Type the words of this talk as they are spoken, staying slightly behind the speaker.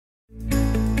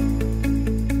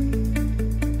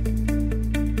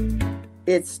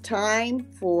It's time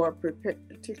for Prepare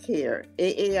to Care,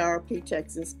 AARP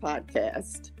Texas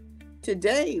podcast.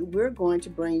 Today, we're going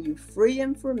to bring you free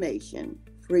information,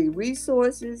 free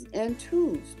resources, and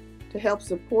tools to help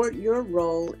support your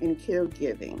role in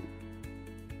caregiving.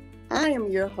 I am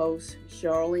your host,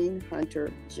 Charlene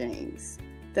Hunter James.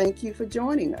 Thank you for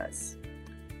joining us.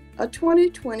 A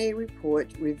 2020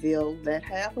 report revealed that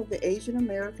half of the Asian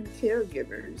American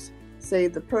caregivers say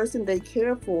the person they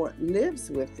care for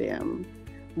lives with them,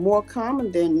 more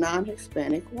common than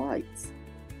non-Hispanic whites.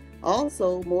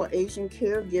 Also, more Asian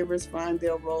caregivers find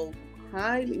their role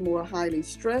more highly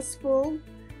stressful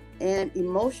and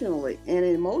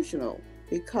emotional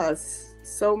because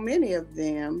so many of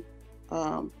them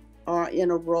are in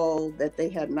a role that they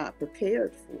had not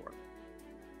prepared for.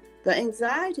 The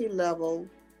anxiety level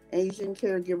Asian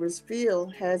caregivers feel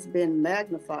has been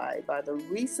magnified by the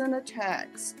recent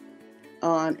attacks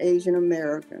on Asian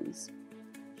Americans.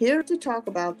 Here to talk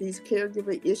about these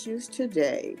caregiver issues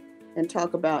today and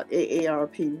talk about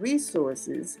AARP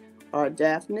resources are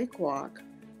Daphne Kwok,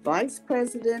 Vice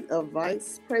President of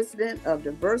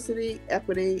Diversity,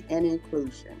 Equity, and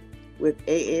Inclusion with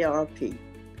AARP.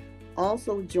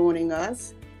 Also joining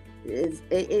us is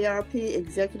AARP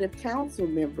Executive Council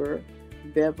member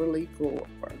Beverly Gore.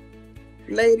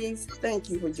 Ladies, thank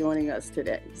you for joining us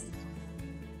today.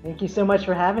 Thank you so much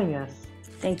for having us.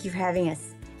 Thank you for having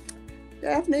us.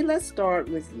 Daphne, let's start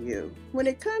with you. When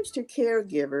it comes to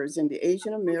caregivers in the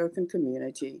Asian American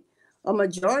community, a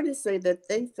majority say that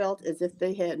they felt as if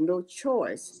they had no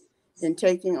choice in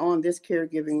taking on this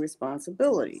caregiving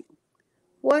responsibility.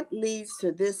 What leads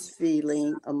to this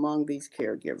feeling among these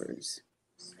caregivers?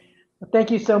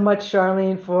 Thank you so much,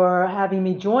 Charlene, for having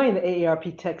me join the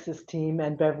AARP Texas team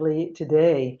and Beverly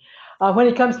today. When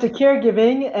it comes to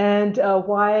caregiving and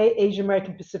why Asian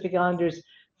American Pacific Islanders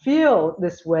feel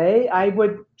this way, I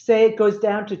would say it goes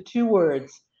down to two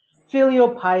words: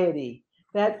 filial piety.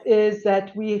 That is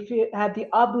that we have the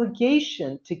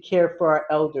obligation to care for our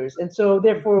elders. And so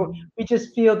therefore, we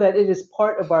just feel that it is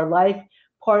part of our life,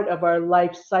 part of our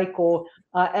life cycle.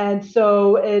 And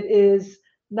so it is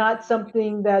not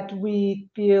something that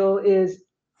we feel is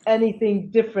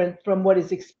anything different from what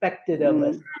is expected of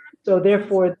us. So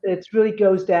therefore, it really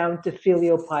goes down to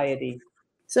filial piety.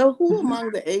 So who among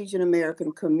the Asian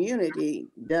American community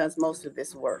does most of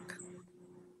this work?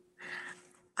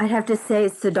 I'd have to say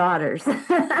it's the daughters.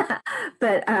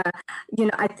 But,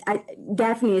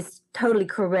 Daphne is totally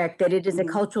correct that it is a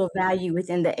cultural value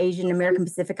within the Asian American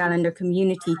Pacific Islander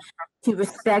community to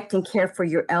respect and care for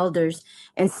your elders.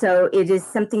 And so it is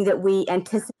something that we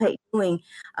anticipate doing.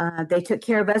 They took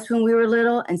care of us when we were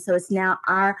little, and so it's now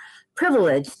our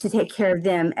privilege to take care of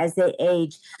them as they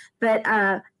age. But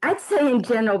I'd say in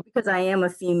general, because I am a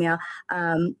female,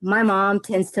 my mom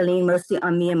tends to lean mostly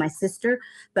on me and my sister,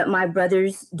 but my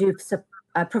brothers do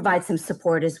provide some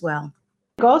support as well.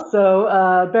 Also,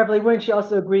 Beverly, wouldn't you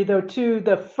also agree, though, to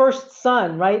the first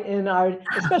son, right? In our,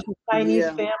 especially Chinese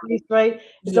families, right?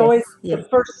 It's always the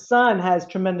first son has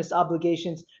tremendous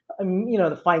obligations,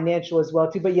 the financial as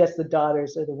well, too. But yes, the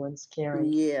daughters are the ones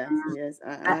caring. Yes.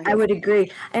 I would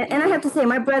agree. And I have to say,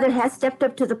 my brother has stepped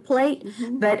up to the plate,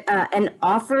 but and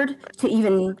offered to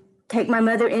even take my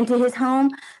mother into his home,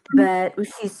 but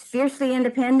she's fiercely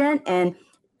independent and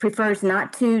prefers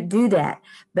not to do that.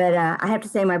 But I have to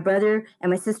say my brother and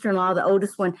my sister-in-law, the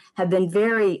oldest one, have been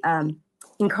very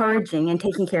encouraging and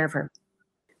taking care of her.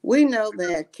 We know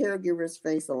that caregivers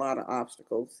face a lot of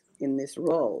obstacles in this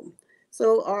role.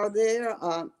 So are there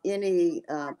any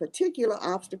particular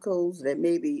obstacles that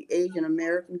maybe Asian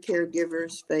American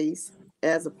caregivers face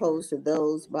as opposed to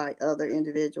those by other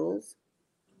individuals?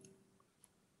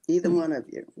 Either one of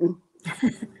you.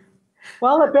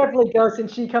 Well, I'll let Beverly go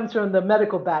since she comes from the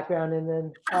medical background, and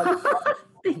then.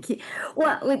 Thank you.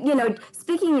 Well,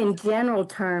 speaking in general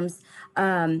terms,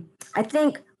 I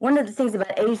think one of the things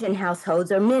about Asian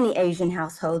households, or many Asian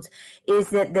households, is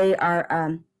that they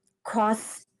are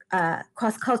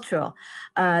cross-cultural.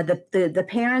 The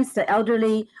parents, the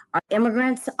elderly, are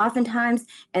immigrants oftentimes,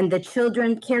 and the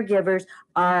children, caregivers,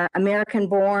 are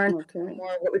American-born,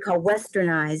 more what we call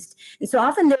Westernized. And so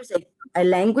often there's a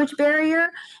language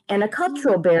barrier and a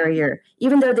cultural barrier,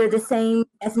 even though they're the same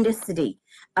ethnicity.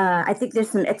 I think there's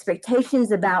some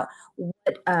expectations about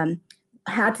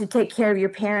how to take care of your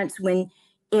parents when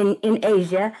in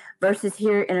Asia versus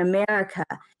here in America.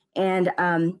 And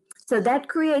so that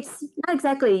creates not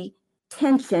exactly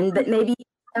tension, but maybe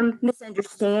some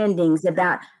misunderstandings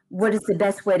about what is the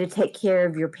best way to take care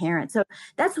of your parents. So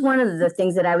that's one of the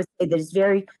things that I would say that is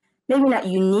very, maybe not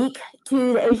unique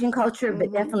to the Asian culture,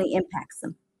 but definitely impacts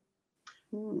them.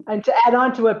 And to add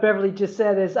on to what Beverly just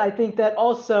said is, I think that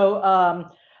also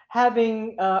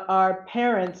having our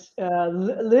parents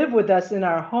live with us in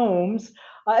our homes,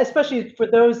 especially for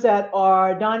those that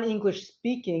are non-English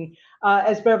speaking,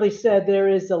 as Beverly said, there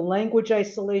is a language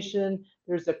isolation,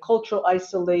 there's a cultural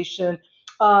isolation,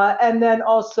 and then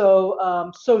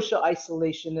also social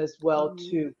isolation as well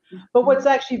too. But what's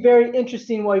actually very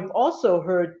interesting, what we've also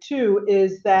heard too,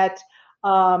 is that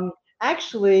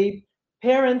actually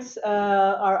parents,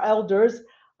 our elders,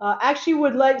 actually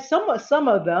would like some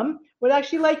of them would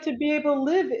actually like to be able to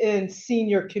live in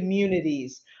senior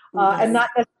communities and not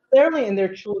necessarily in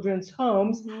their children's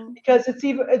homes, because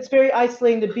it's very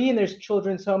isolating to be in their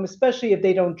children's home, especially if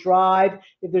they don't drive,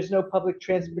 if there's no public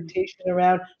transportation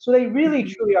around. So they really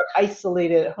truly are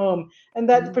isolated at home, and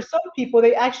that for some people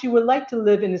they actually would like to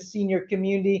live in a senior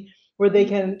community where they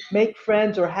can make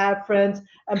friends or have friends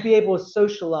and be able to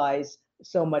socialize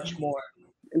so much more.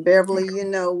 Beverly,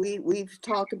 we've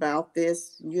talked about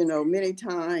this, many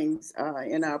times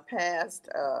in our past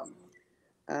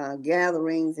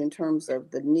gatherings in terms of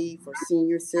the need for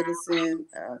senior citizen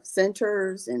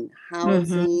centers and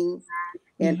housing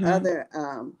and other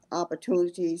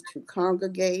opportunities to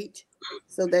congregate,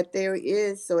 so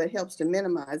it helps to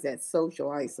minimize that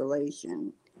social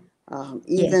isolation.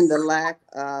 Even the lack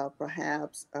of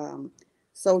perhaps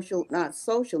not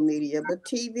social media, but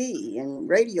TV and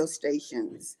radio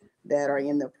stations that are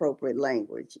in the appropriate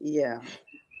language. Yeah.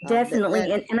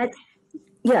 Definitely.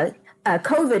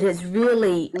 COVID has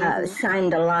really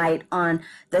shined a light on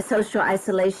the social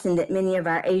isolation that many of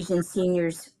our Asian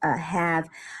seniors have.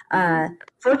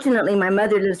 Fortunately, my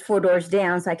mother lives 4 doors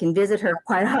down, so I can visit her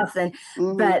quite often.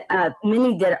 But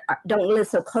many that don't live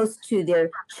so close to their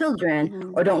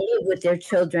children or don't live with their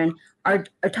children are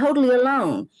totally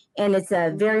alone. And it's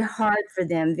very hard for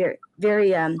them, very,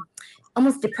 very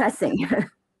almost depressing.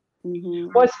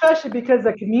 Well, especially because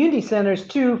the community centers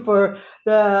too, for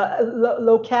the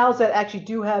locales that actually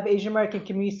do have Asian American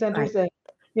community centers, and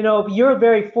you're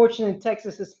very fortunate in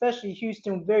Texas, especially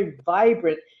Houston, very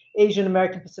vibrant Asian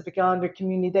American Pacific Islander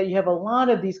community, that you have a lot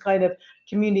of these kind of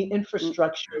community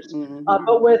infrastructures.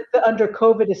 But under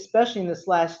COVID, especially in this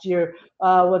last year,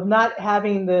 with not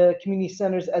having the community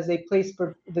centers as a place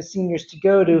for the seniors to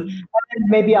go to, and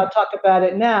maybe I'll talk about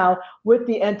it now, with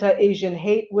the anti-Asian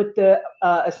hate, with the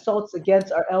assaults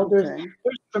against our elders,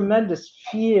 there's tremendous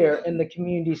fear in the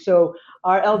community. So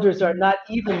our elders are not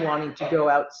even wanting to go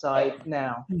outside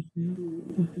now.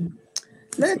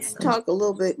 Let's talk a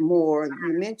little bit more.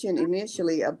 You mentioned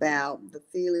initially about the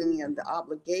feeling and the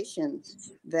obligation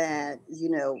that,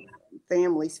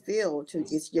 families feel to,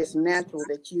 it's just natural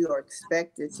that you are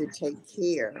expected to take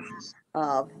care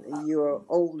of your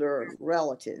older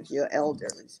relatives, your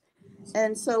elders.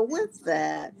 And so with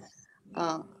that,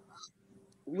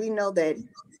 we know that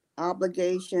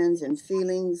obligations and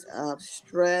feelings of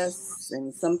stress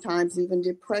and sometimes even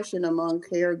depression among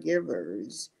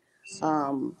caregivers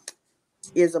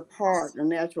is a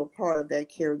natural part of that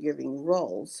caregiving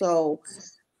role. So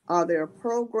are there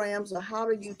programs, or how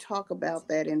do you talk about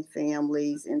that in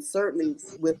families, and certainly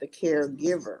with the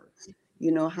caregiver?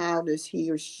 How does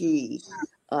he or she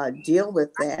deal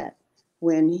with that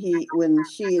when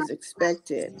she is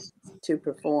expected to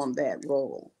perform that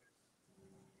role?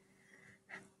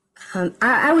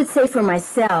 I would say for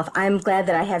myself, I'm glad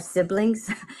that I have siblings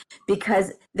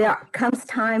because there comes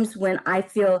times when I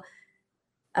feel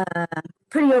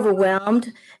pretty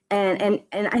overwhelmed, and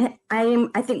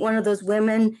I think one of those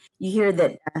women you hear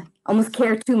that almost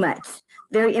care too much,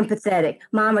 very empathetic.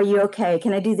 Mom, are you okay?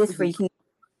 Can I do this for you?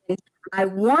 I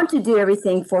want to do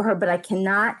everything for her, but I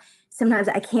cannot. Sometimes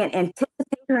I can't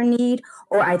anticipate her need,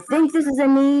 or I think this is a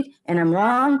need and I'm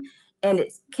wrong. And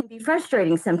it can be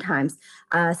frustrating sometimes.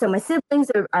 So my siblings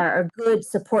are good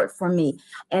support for me.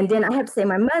 And then I have to say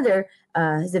my mother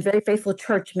is a very faithful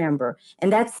church member.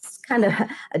 And that's kind of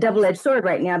a double-edged sword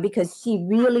right now, because she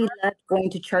really loved going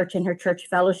to church and her church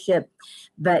fellowship.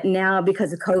 But now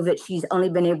because of COVID, she's only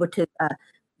been able to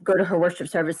go to her worship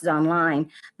services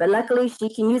online. But luckily she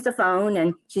can use the phone,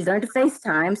 and she's learned to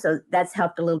FaceTime. So that's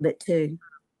helped a little bit too.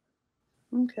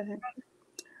 Okay.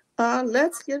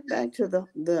 Let's get back to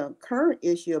the current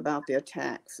issue about the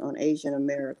attacks on Asian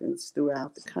Americans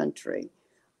throughout the country.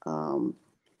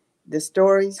 The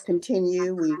stories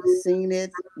continue. We've seen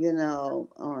it,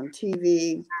 on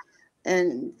TV,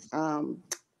 and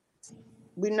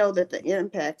we know that the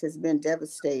impact has been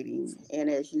devastating, and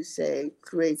as you say,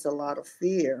 creates a lot of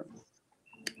fear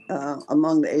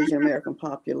among the Asian American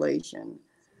population.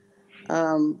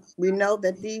 We know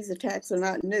that these attacks are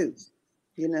not new.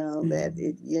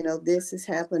 That this has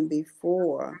happened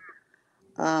before.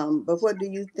 But what do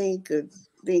you think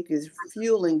is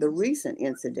fueling the recent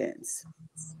incidents?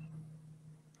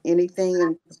 Anything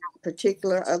in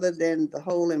particular other than the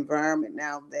whole environment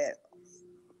now that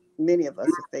many of us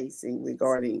are facing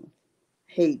regarding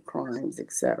hate crimes,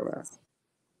 etc.?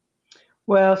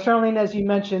 Well, Charlene, as you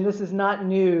mentioned, this is not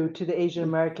new to the Asian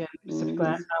American Pacific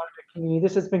Islander community.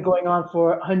 This has been going on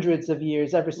for hundreds of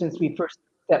years, ever since we first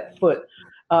stepped foot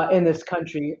in this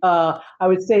country. I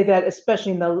would say that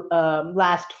especially in the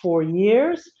last 4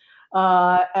 years,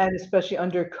 and especially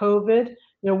under COVID,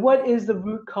 what is the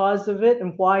root cause of it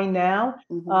and why now?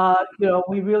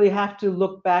 We really have to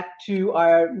look back to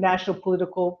our national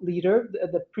political leader,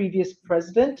 the previous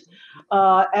president,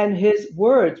 and his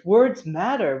words. Words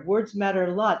matter. Words matter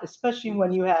a lot, especially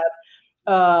when you have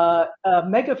a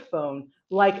megaphone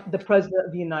like the President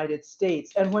of the United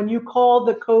States. And when you call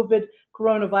the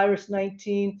coronavirus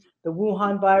 19, the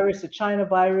Wuhan virus, the China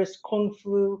virus, Kung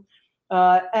flu,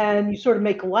 and you sort of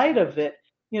make light of it,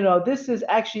 this is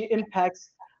actually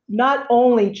impacts not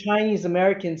only Chinese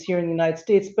Americans here in the United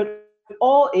States, but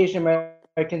all Asian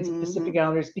Americans and Pacific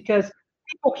Islanders, because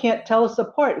people can't tell us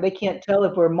apart. They can't tell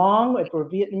if we're Hmong, if we're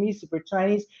Vietnamese, if we're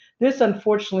Chinese. This,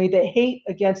 unfortunately, the hate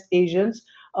against Asians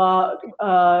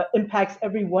impacts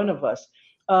every one of us.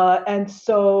 And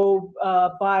so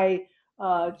by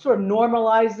sort of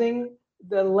normalizing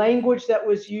the language that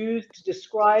was used to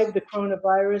describe the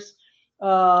coronavirus,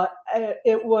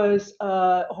 it was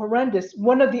horrendous.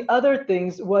 One of the other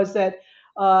things was that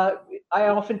I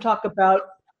often talk about,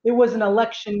 it was an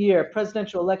election year,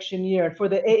 presidential election year. And for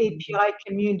the AAPI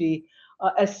community,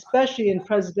 especially in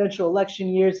presidential election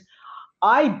years,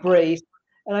 I braced,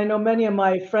 and I know many of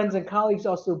my friends and colleagues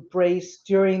also braced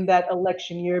during that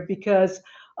election year, because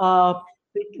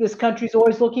this country is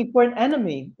always looking for an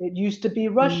enemy. It used to be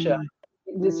Russia.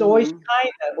 It's always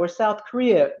China or South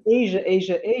Korea,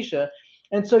 Asia.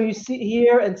 And so you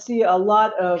hear and see a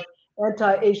lot of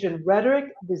anti-Asian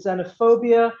rhetoric, the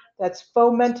xenophobia that's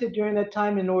fomented during that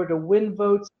time in order to win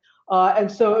votes. And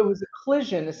so it was a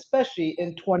collision, especially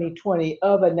in 2020,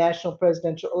 of a national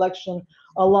presidential election,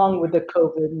 along with the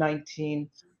COVID-19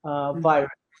 virus.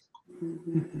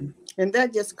 And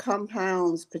that just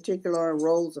compounds particular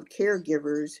roles of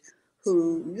caregivers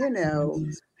who,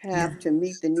 have to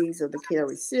meet the needs of the care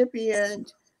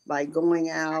recipient by going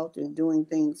out and doing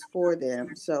things for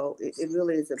them. So it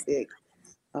really is a big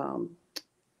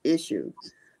issue.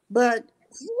 But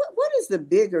what is the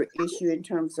bigger issue in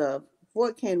terms of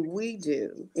what can we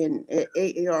do, and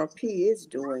AARP is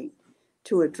doing,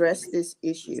 to address this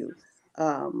issue?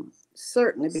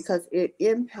 Certainly, because it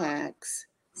impacts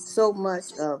so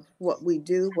much of what we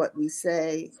do, what we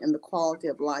say, and the quality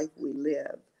of life we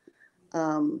live.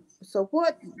 So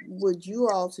what would you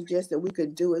all suggest that we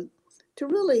could do to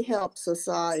really help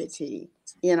society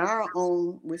in our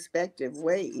own respective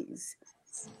ways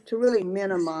to really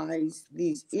minimize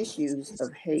these issues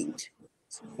of hate,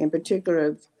 in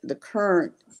particular the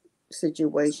current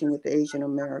situation with the Asian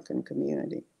American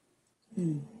community?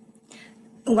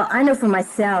 Well, I know for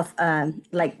myself,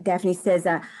 like Daphne says,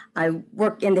 I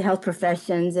work in the health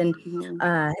professions and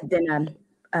been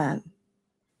a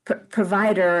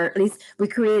provider. At least we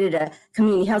created a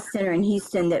community health center in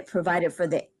Houston that provided for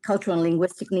the cultural and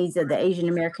linguistic needs of the Asian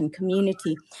American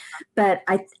community. But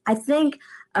I think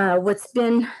what's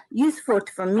been useful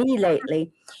for me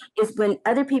lately is when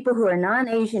other people who are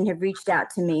non-Asian have reached out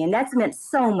to me, and that's meant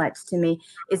so much to me.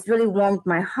 It's really warmed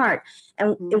my heart.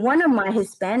 And one of my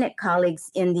Hispanic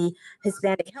colleagues in the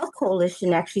Hispanic Health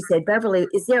Coalition actually said, Beverly,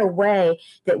 is there a way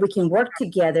that we can work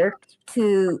together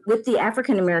with the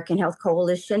African American Health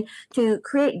Coalition to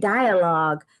create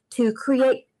dialogue, to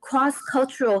create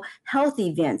cross-cultural health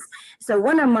events? So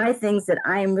one of my things that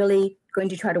I am really going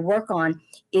to try to work on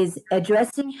is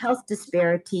addressing health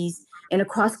disparities in a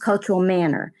cross-cultural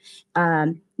manner.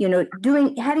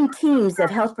 Having teams of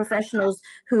health professionals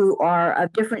who are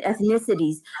of different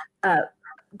ethnicities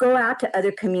go out to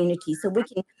other communities so we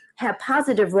can have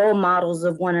positive role models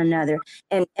of one another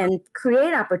and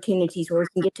create opportunities where we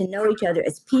can get to know each other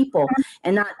as people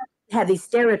and not have these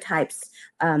stereotypes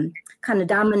kind of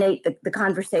dominate the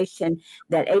conversation,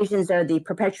 that Asians are the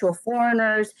perpetual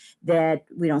foreigners, that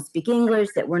we don't speak English,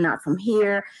 that we're not from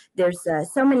here. There's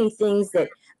so many things that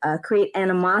create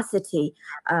animosity.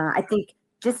 I think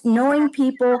just knowing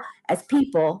people, as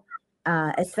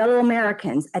fellow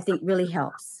Americans, I think really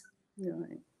helps.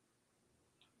 Right.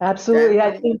 Absolutely.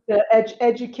 I think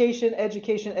education.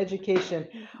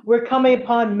 We're coming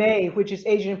upon May, which is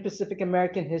Asian Pacific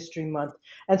American History Month.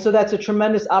 And so that's a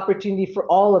tremendous opportunity for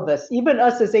all of us, even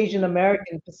us as Asian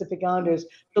American Pacific Islanders,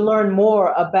 to learn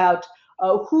more about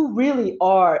who really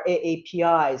are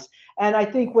AAPIs. And I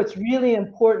think what's really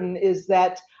important is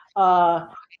that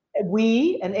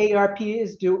we, and AARP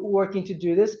is working to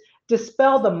do this,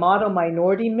 dispel the model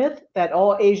minority myth that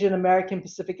all Asian American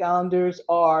Pacific Islanders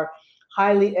are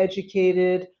highly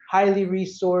educated, highly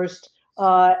resourced,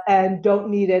 and don't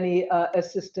need any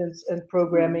assistance and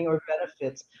programming or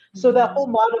benefits. So that whole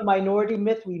model minority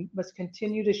myth we must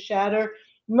continue to shatter.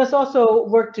 We must also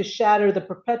work to shatter the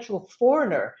perpetual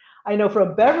foreigner. I know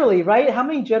from Beverly, right? How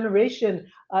many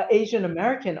generation Asian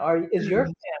American is your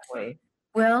family?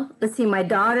 Well, let's see, my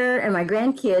daughter and my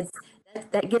grandkids,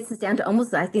 that gets us down to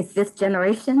almost, I think, 5th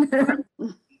generation.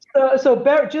 So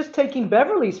just taking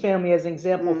Beverly's family as an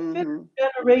example, 5th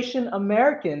generation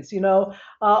Americans,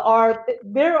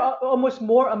 they're almost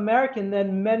more American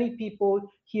than many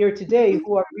people here today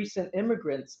who are recent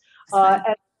immigrants.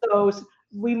 And so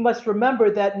we must remember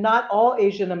that not all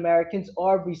Asian Americans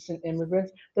are recent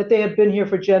immigrants, that they have been here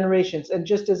for generations and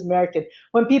just as American.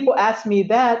 When people ask me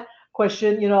that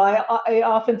question, I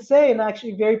often say, and I'm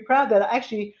actually very proud that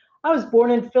I was born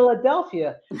in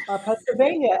Philadelphia,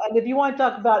 Pennsylvania. And if you want to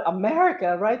talk about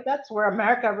America, right, that's where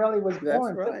America really was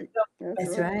born.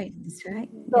 That's right.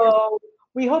 So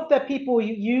we hope that people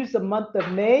use the month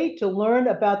of May to learn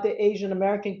about the Asian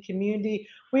American community.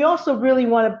 We also really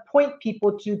want to point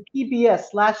people to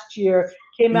PBS last year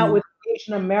came out with the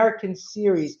Asian American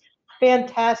series.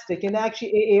 Fantastic. And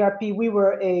actually AARP, we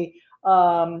were a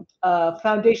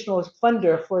foundational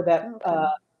funder for that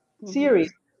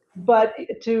series. But and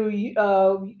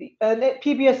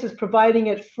PBS is providing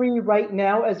it free right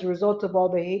now as a result of all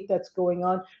the hate that's going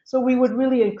on. So we would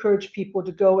really encourage people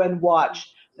to go and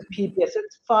watch the PBS.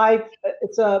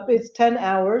 It's 10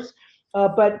 hours,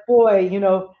 but boy,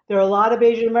 there are a lot of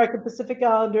Asian American Pacific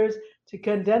Islanders. To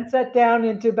condense that down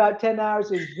into about 10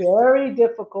 hours is very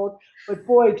difficult. But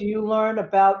boy, do you learn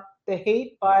about the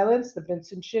hate, violence, the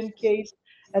Vincent Chin case,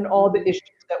 and all the issues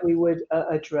that we would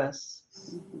address.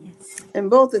 And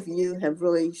both of you have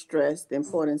really stressed the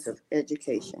importance of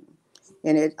education.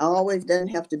 And it always doesn't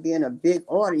have to be in a big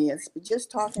audience, but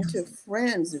just talking to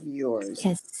friends of yours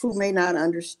who may not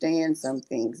understand some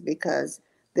things, because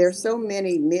there's so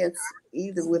many myths,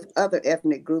 either with other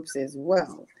ethnic groups as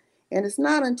well. And it's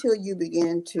not until you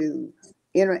begin to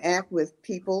interact with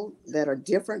people that are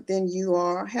different than you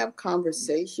are, have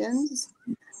conversations,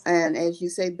 and as you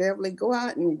say, Beverly, go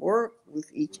out and work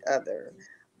with each other.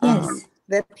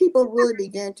 That people really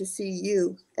begin to see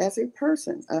you as a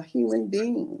person, a human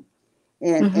being,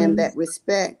 and that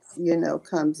respect,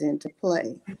 comes into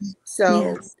play.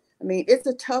 So, I mean, it's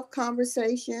a tough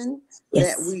conversation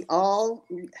that we all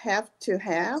have to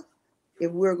have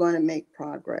if we're going to make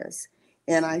progress.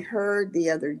 And I heard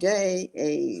the other day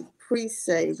a priest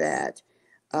say that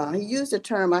he used a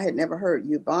term I had never heard,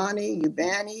 Ubani.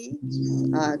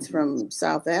 It's from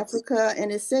South Africa.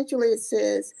 And essentially it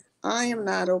says, I am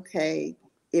not okay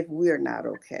if we're not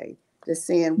okay. They're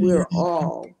saying we're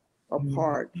all a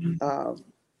part of,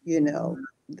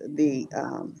 the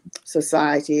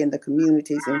society and the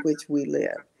communities in which we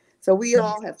live. So we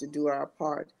all have to do our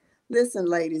part. Listen,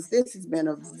 ladies, this has been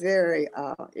a very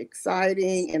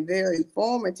exciting and very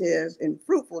informative and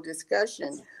fruitful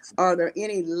discussion. Are there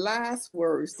any last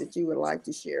words that you would like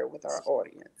to share with our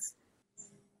audience?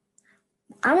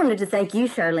 I wanted to thank you,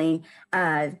 Charlene.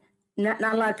 Not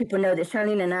a lot of people know that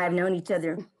Charlene and I have known each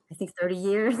other, I think, 30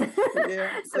 years.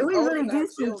 So we really do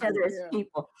see each other as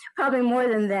people, probably more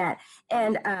than that.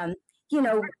 And,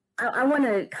 I want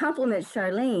to compliment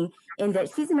Charlene in that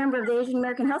she's a member of the Asian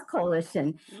American Health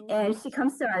Coalition, and she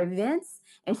comes to our events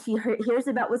and she hears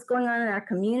about what's going on in our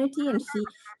community, and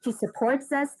she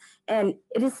supports us. And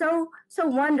it is so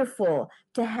wonderful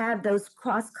to have those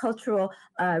cross-cultural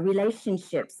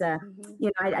relationships.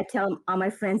 I tell all my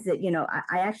friends that,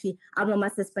 I actually hablo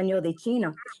más español de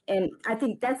chino. And I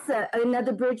think that's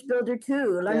another bridge builder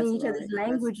too, learning each other's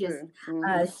languages,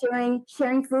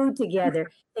 sharing food together,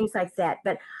 things like that.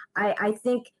 But I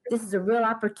think this is a real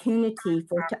opportunity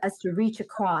for us to reach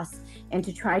across and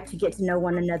to try to get to know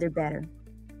one another better.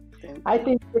 I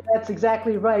think that's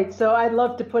exactly right. So I'd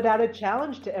love to put out a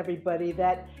challenge to everybody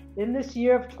that in this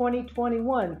year of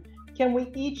 2021, can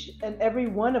we each and every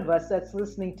one of us that's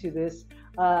listening to this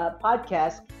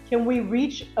podcast, can we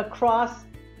reach across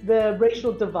the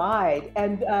racial divide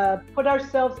and put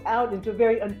ourselves out into a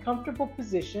very uncomfortable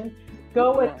position,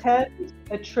 go attend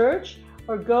a church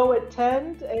or go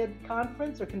attend a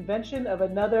conference or convention of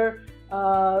another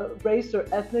race or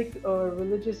ethnic or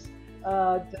religious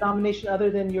denomination other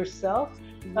than yourself.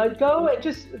 Go and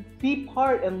just be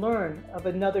part and learn of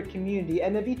another community.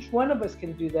 And if each one of us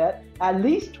can do that at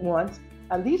least once,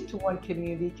 at least to one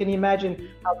community, can you imagine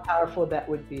how powerful that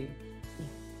would be?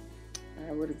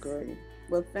 I would agree.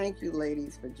 Well, thank you,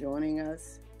 ladies, for joining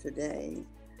us today.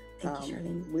 Thank you,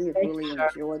 Charlene. We have really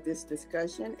enjoyed this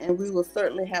discussion, and we will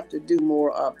certainly have to do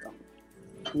more of them,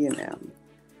 you know.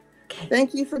 Okay.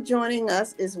 Thank you for joining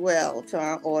us as well to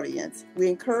our audience. We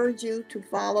encourage you to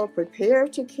follow Prepare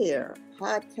to Care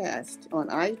podcast on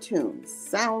iTunes,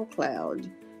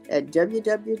 SoundCloud, at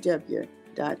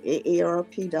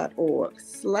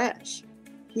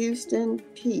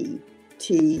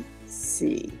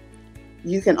www.aarp.org/HoustonPTC.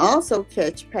 You can also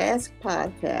catch past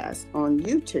podcasts on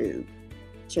YouTube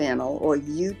channel or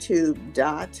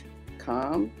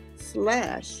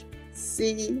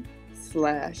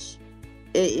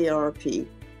youtube.com/C/AARP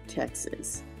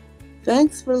Texas.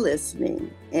 Thanks for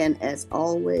listening, and as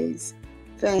always,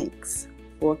 thanks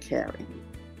for caring.